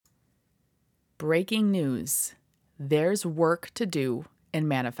Breaking news. There's work to do in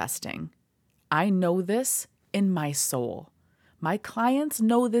manifesting. I know this in my soul. My clients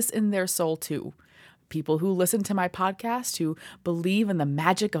know this in their soul too. People who listen to my podcast, who believe in the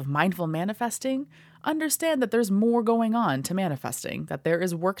magic of mindful manifesting, understand that there's more going on to manifesting, that there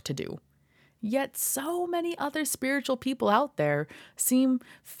is work to do. Yet so many other spiritual people out there seem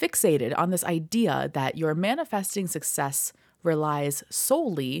fixated on this idea that your manifesting success relies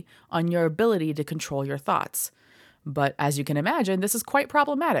solely on your ability to control your thoughts. But as you can imagine, this is quite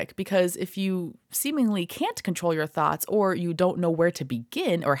problematic because if you seemingly can't control your thoughts, or you don't know where to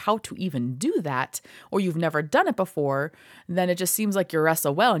begin or how to even do that, or you've never done it before, then it just seems like you're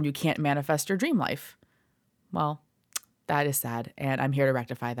SOL and you can't manifest your dream life. Well, that is sad, and I'm here to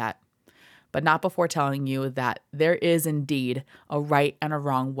rectify that. But not before telling you that there is indeed a right and a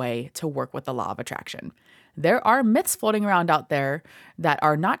wrong way to work with the law of attraction. There are myths floating around out there that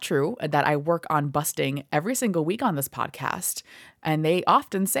are not true, that I work on busting every single week on this podcast. And they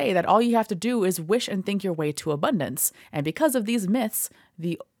often say that all you have to do is wish and think your way to abundance. And because of these myths,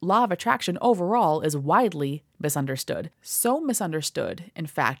 the law of attraction overall is widely misunderstood. So misunderstood, in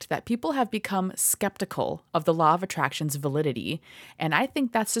fact, that people have become skeptical of the law of attraction's validity. And I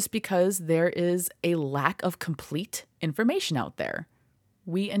think that's just because there is a lack of complete information out there.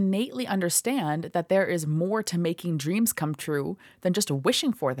 We innately understand that there is more to making dreams come true than just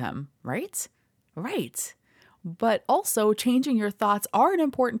wishing for them, right? Right. But also, changing your thoughts are an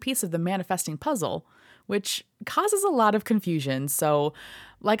important piece of the manifesting puzzle, which causes a lot of confusion. So,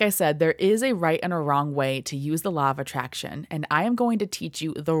 like I said, there is a right and a wrong way to use the law of attraction, and I am going to teach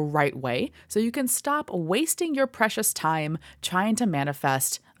you the right way so you can stop wasting your precious time trying to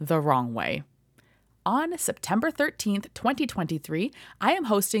manifest the wrong way. On September 13th, 2023, I am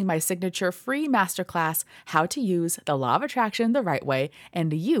hosting my signature free masterclass, How to Use the Law of Attraction the Right Way,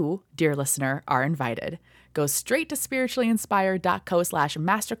 and you, dear listener, are invited. Go straight to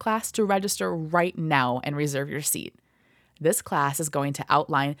spirituallyinspired.co/masterclass to register right now and reserve your seat. This class is going to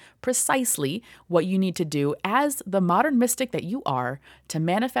outline precisely what you need to do as the modern mystic that you are to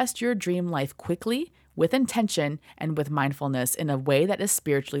manifest your dream life quickly, with intention, and with mindfulness in a way that is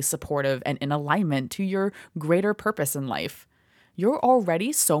spiritually supportive and in alignment to your greater purpose in life. You're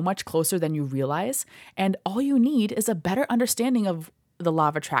already so much closer than you realize, and all you need is a better understanding of the law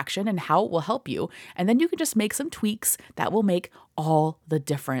of attraction and how it will help you. And then you can just make some tweaks that will make all the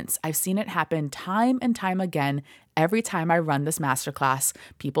difference. I've seen it happen time and time again. Every time I run this masterclass,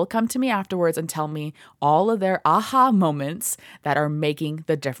 people come to me afterwards and tell me all of their aha moments that are making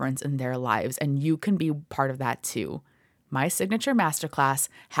the difference in their lives. And you can be part of that too. My signature masterclass,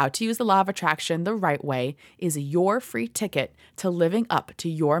 How to Use the Law of Attraction the Right Way, is your free ticket to living up to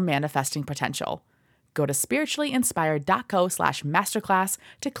your manifesting potential. Go to spirituallyinspired.co/masterclass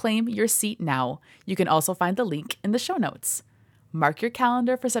to claim your seat now. You can also find the link in the show notes. Mark your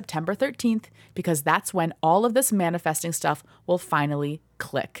calendar for September 13th because that's when all of this manifesting stuff will finally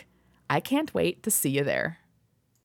click. I can't wait to see you there.